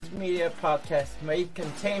media podcast may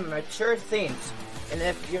contain mature themes, and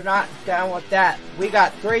if you're not down with that, we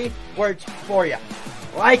got 3 words for you.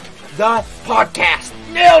 Like the podcast.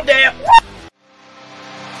 Nailed it!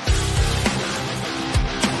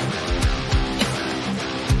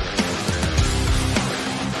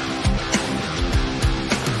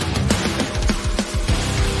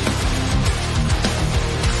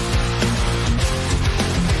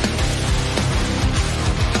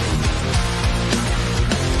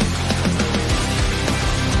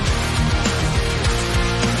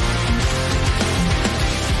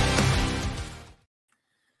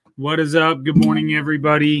 What is up? Good morning,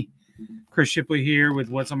 everybody. Chris Shipley here with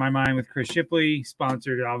What's on My Mind with Chris Shipley.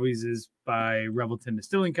 Sponsored always is by Revelton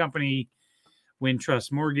Distilling Company,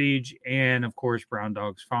 Wintrust Mortgage, and of course, Brown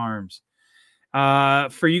Dogs Farms.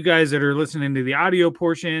 For you guys that are listening to the audio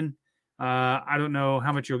portion, I don't know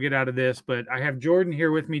how much you'll get out of this, but I have Jordan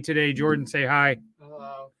here with me today. Jordan, say hi.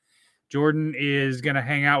 Hello. Jordan is going to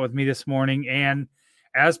hang out with me this morning, and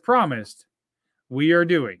as promised, we are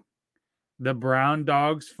doing the Brown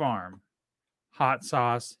Dogs Farm hot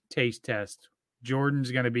sauce taste test. Jordan's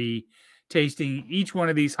going to be tasting each one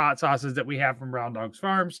of these hot sauces that we have from Brown Dogs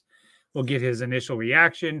Farms. We'll get his initial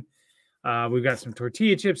reaction. We've got some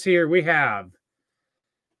tortilla chips here. We have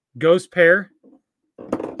Ghost Pear.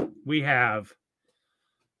 We have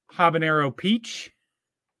Habanero Peach.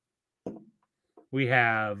 We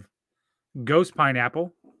have Ghost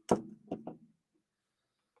Pineapple.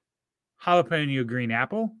 Jalapeno Green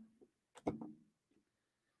Apple.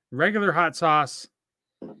 Regular hot sauce,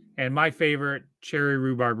 and my favorite, Cherry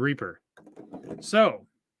Rhubarb Reaper. So,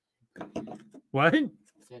 what? I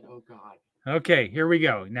said, oh God. Okay, here we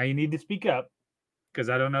go. Now you need to speak up because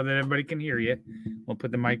I don't know that everybody can hear you. We'll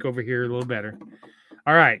put the mic over here a little better.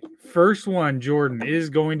 All right, first one, Jordan, is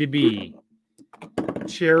going to be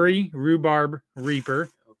Cherry Rhubarb Reaper.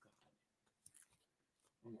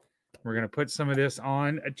 We're going to put some of this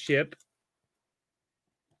on a chip.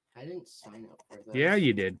 I didn't sign up for this. Yeah,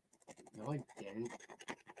 you did. No, I didn't.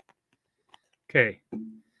 Okay.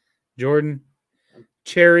 Jordan,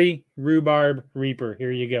 Cherry Rhubarb Reaper.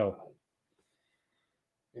 Here you go.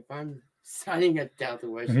 If I'm signing a death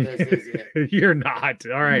wish, this is it. You're not.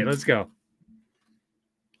 All right, let's go.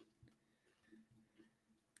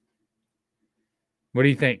 What do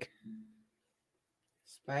you think?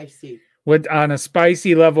 Spicy. What on a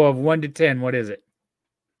spicy level of 1 to 10, what is it?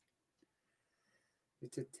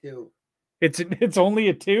 It's a 2. It's only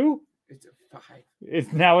a 2? It's a 5.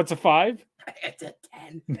 It's a 5? It's a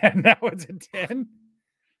 10. Now it's a 10?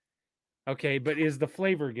 Okay, but is the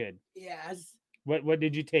flavor good? Yes. What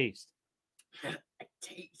did you taste? I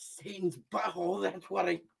taste Satan's butthole. That's what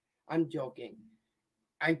I'm joking.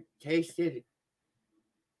 I tasted.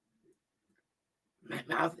 My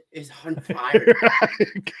mouth is on fire.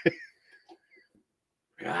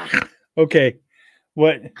 Okay.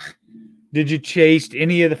 What did you taste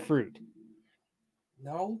any of the fruit?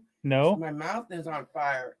 No. No? My mouth is on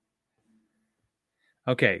fire.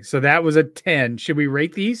 Okay, so that was a 10. Should we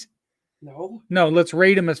rate these? No. No, let's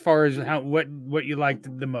rate them as far as what you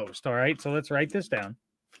liked the most. All right, so let's write this down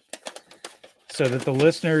so that the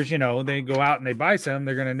listeners, they go out and they buy some,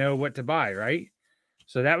 they're going to know what to buy, right?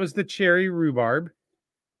 So that was the Cherry Rhubarb,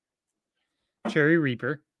 Cherry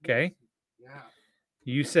Reaper. Okay. Yeah.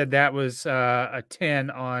 You said that was a 10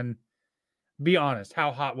 on, be honest,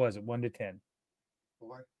 how hot was it? 1 to 10?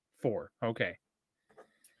 4. 4. Okay.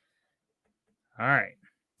 All right.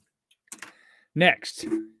 Next.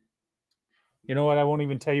 You know what? I won't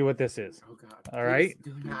even tell you what this is. Oh God. All right.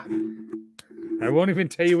 Do not. I won't even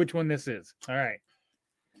tell you which one this is. All right.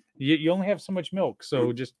 You only have so much milk,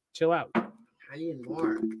 so just chill out. I need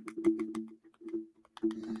more.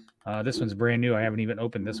 This one's brand new. I haven't even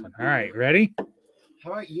opened this one. All right. Ready?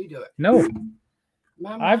 How about you do it? No.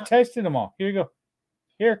 Mama. I've tasted them all. Here you go.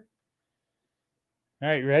 Here. All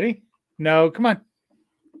right. Ready? No. Come on.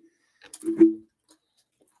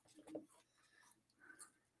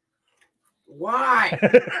 Why?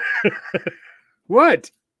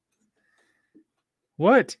 What?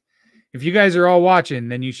 If you guys are all watching,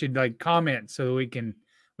 then you should comment so we can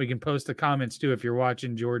post the comments too. If you're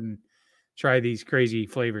watching Jordan try these crazy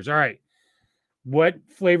flavors. All right. What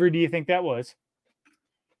flavor do you think that was?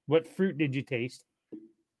 What fruit did you taste?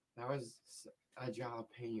 That was a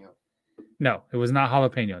jalapeno. No, it was not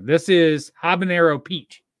jalapeno. This is habanero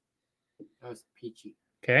peach. That was peachy.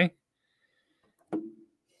 Okay.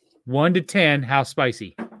 1 to 10, how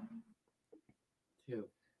spicy? 2.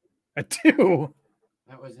 A 2.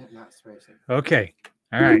 That wasn't not spicy. Okay.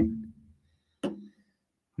 All right.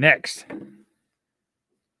 Next.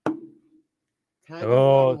 Can I have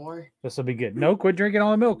Oh, one more? this will be good. No, quit drinking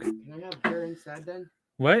all the milk. Can I have beer instead then?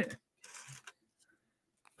 What?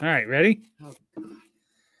 All right, ready? Oh.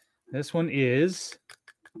 This one is.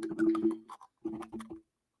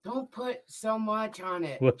 Don't put so much on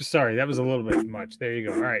it. Whoops, sorry, that was a little bit much. There you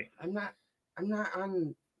go. All right, I'm not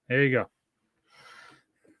on. there you go.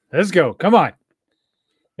 Let's go. Come on.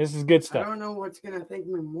 This is good I stuff. don't know what's gonna think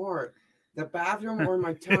me more, the bathroom or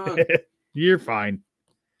my tongue. You're fine.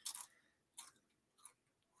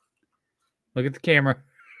 Look at the camera.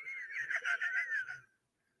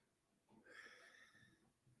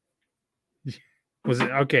 Was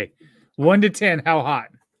it okay? 1 to 10, how hot?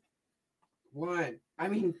 1. I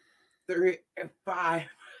mean, 3, 5.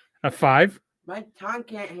 A 5? My tongue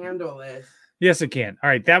can't handle this. Yes, it can. All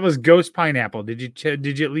right, that was ghost pineapple. Did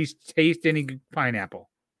you at least taste any pineapple?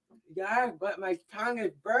 Yeah, but my tongue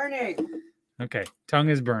is burning. Okay, tongue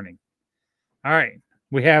is burning. All right,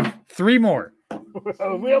 we have 3 more.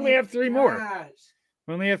 We only have 3 more. Gosh.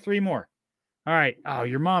 We only have 3 more. All right. Oh,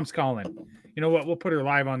 your mom's calling. You know what? We'll put her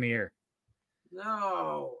live on the air.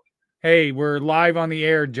 No. Hey, we're live on the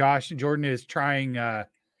air. Josh Jordan is trying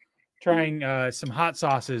some hot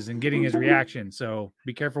sauces and getting his reaction. So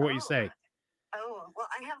be careful what you say. Oh, well,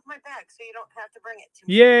 I have my bag, so you don't have to bring it to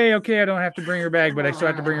me. Yay. Okay, I don't have to bring her bag, but I still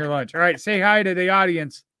have to bring her lunch. All right, say hi to the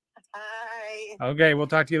audience. Hi. Okay, we'll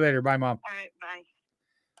talk to you later. Bye, Mom. All right, bye.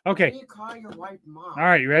 Why Okay. do you call your wife mom? All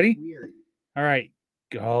right, you ready? Weird. All right.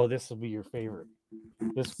 Oh, this will be your favorite.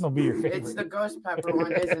 This will be your favorite. It's the ghost pepper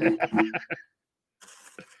one, isn't it?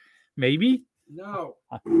 Maybe? No.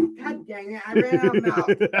 God dang it! I ran out of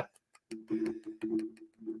milk.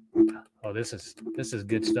 Oh, this is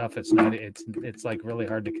good stuff. It's like really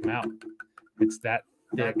hard to come out. It's that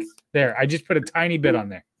thick. That's- There, I just put a tiny bit on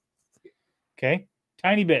there. Okay?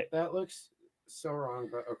 Tiny bit. That looks so wrong,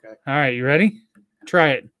 but okay. All right, you ready? Try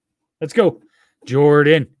it. Let's go.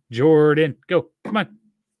 Jordan, go. Come on.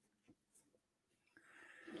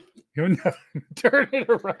 Turn it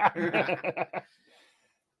around.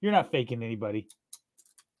 You're not faking anybody.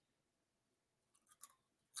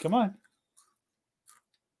 Come on.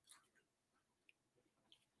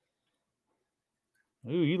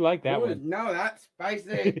 Ooh, you like that Ooh, one. No, that's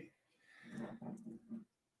spicy.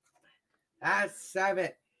 That's 7.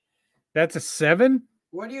 That's a 7?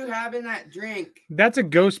 What do you have in that drink? That's a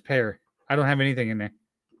ghost pear. I don't have anything in there.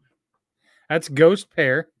 That's ghost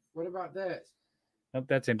pear. What about this? Nope,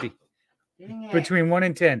 that's empty. Dang it. Between 1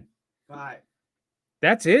 and 10. 5.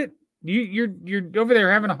 That's it. You're over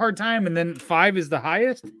there having a hard time, and then 5 is the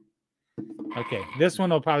highest. Okay, this one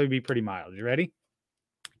will probably be pretty mild. You ready?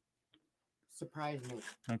 Surprise me.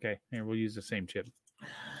 Okay, here we'll use the same chip.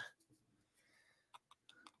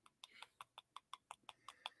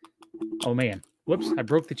 Oh man, whoops! I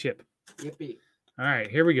broke the chip. Yippee. All right,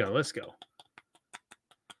 here we go. Let's go.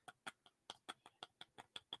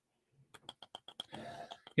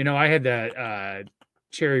 You know, I had that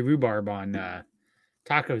cherry rhubarb on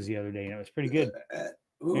tacos the other day, and it was pretty good. There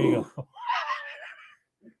you go. All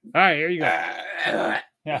right, here you go.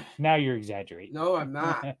 Yeah, now you're exaggerating. No, I'm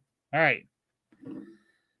not. All right.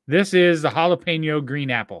 This is the jalapeno green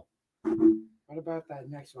apple. What about that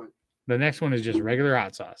next one? The next one is just regular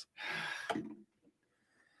hot sauce.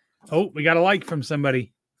 Oh, we got a like from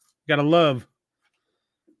somebody. Got a love.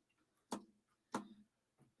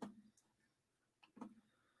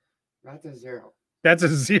 That's a 0. That's a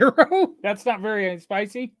 0? That's not very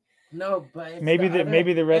spicy. No, but it's Maybe the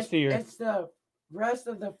maybe the rest of your It's the rest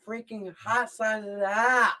of the freaking hot side of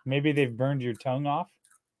that. maybe they've burned your tongue off.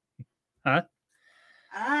 Ah.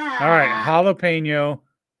 All right, jalapeno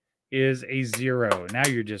is a 0. Now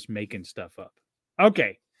you're just making stuff up.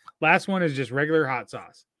 Okay, last one is just regular hot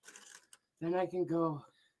sauce. Then I can go.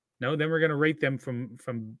 No, then we're gonna rate them from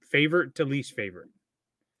favorite to least favorite.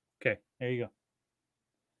 Okay, there you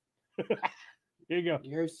go. Here you go.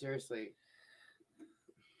 You're seriously.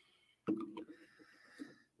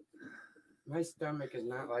 My stomach is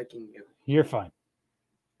not liking you. You're fine.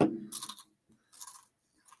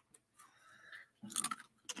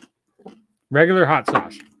 Regular hot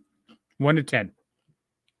sauce. 1 to 10.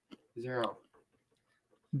 0.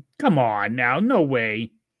 Come on now. No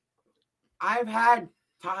way. I've had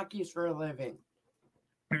Takis for a living.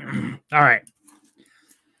 All right.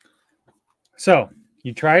 So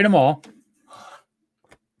you tried them all.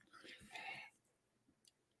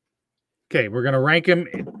 Okay, we're going to rank them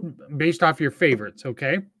based off your favorites,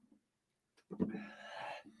 okay?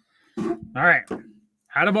 All right.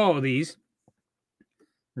 Out of all of these,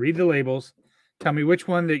 read the labels. Tell me which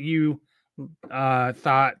one that you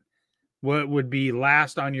thought what would be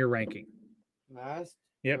last on your ranking. Last?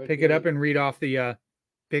 Yep, would pick it up be- and read off the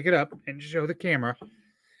pick it up and show the camera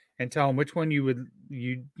and tell him which one you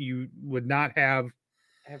would not have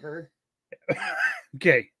Ever.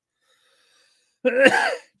 Okay.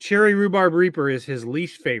 Cherry rhubarb reaper is his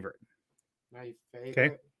least favorite. My favorite.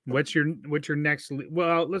 Okay. What's your next?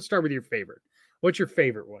 Well, let's start with your favorite. What's your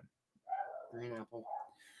favorite one? Green apple.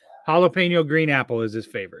 Jalapeno green apple is his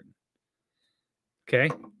favorite. Okay.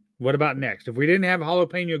 What about next? If we didn't have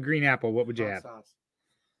jalapeno green apple, what would you have? Sauce.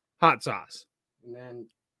 Hot sauce.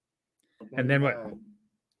 And then what?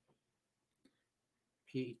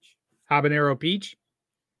 Peach. Habanero peach.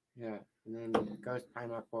 Yeah. And then ghost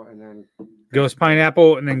pineapple, and then Ghost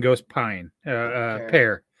pineapple, and then ghost pine.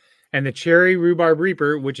 Pear. And the cherry rhubarb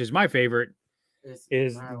reaper, which is my favorite,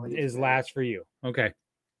 is last for you. Okay.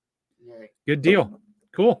 Yeah. Good deal.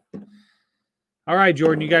 Cool. All right,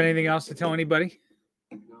 Jordan, you got anything else to tell anybody?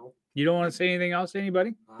 No. You don't want to say anything else to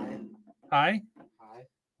anybody? Hi. Hi.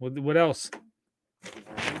 What else?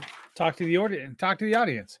 Talk to the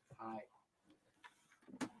audience. Hi.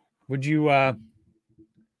 Would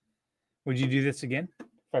you do this again if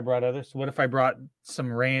I brought others? What if I brought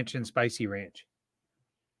some ranch and spicy ranch?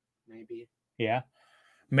 Maybe. Yeah.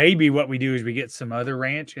 Maybe what we do is we get some other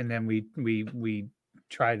ranch and then we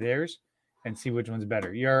try theirs and see which one's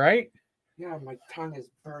better. You all right? Yeah, my tongue is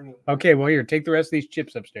burning. Okay, well, here, take the rest of these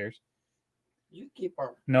chips upstairs. You keep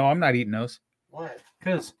on. No, I'm not eating those. What?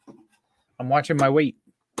 Because I'm watching my weight.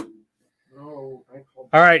 No.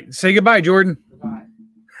 All right, say goodbye, Jordan. Goodbye.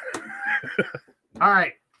 All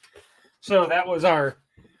right. So that was our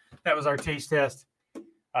taste test.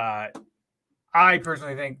 I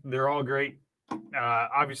personally think they're all great.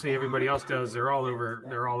 Obviously, everybody else does. They're all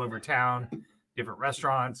over town, different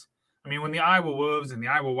restaurants. I mean, when the Iowa Wolves and the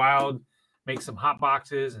Iowa Wild make some hot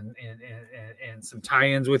boxes and some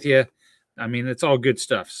tie-ins with you, I mean, it's all good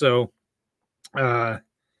stuff. So let's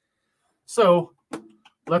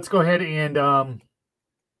go ahead and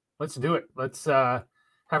let's do it. Let's have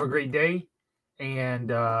a great day,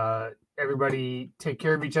 and everybody take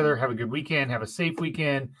care of each other. Have a good weekend. Have a safe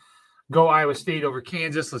weekend. Go Iowa State over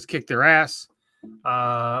Kansas. Let's kick their ass.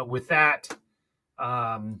 With that,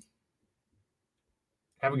 have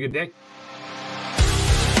a good day.